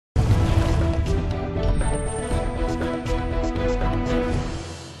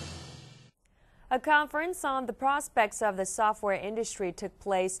A conference on the prospects of the software industry took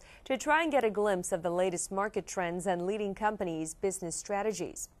place to try and get a glimpse of the latest market trends and leading companies' business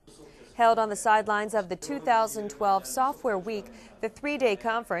strategies. Held on the sidelines of the 2012 Software Week, the three-day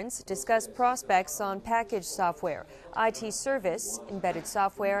conference discussed prospects on packaged software, IT service, embedded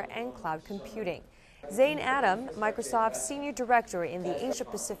software, and cloud computing. Zane Adam, Microsoft's senior director in the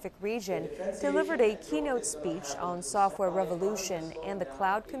Asia-Pacific region, delivered a keynote speech on software revolution and the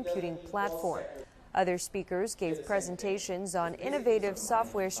cloud computing platform. Other speakers gave presentations on innovative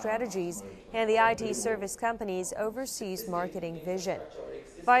software strategies and the IT service company's overseas marketing vision.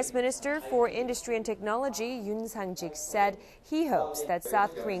 Vice Minister for Industry and Technology Yoon Sang-Jick said he hopes that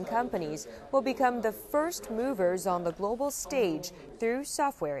South Korean companies will become the first movers on the global stage through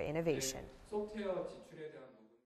software innovation.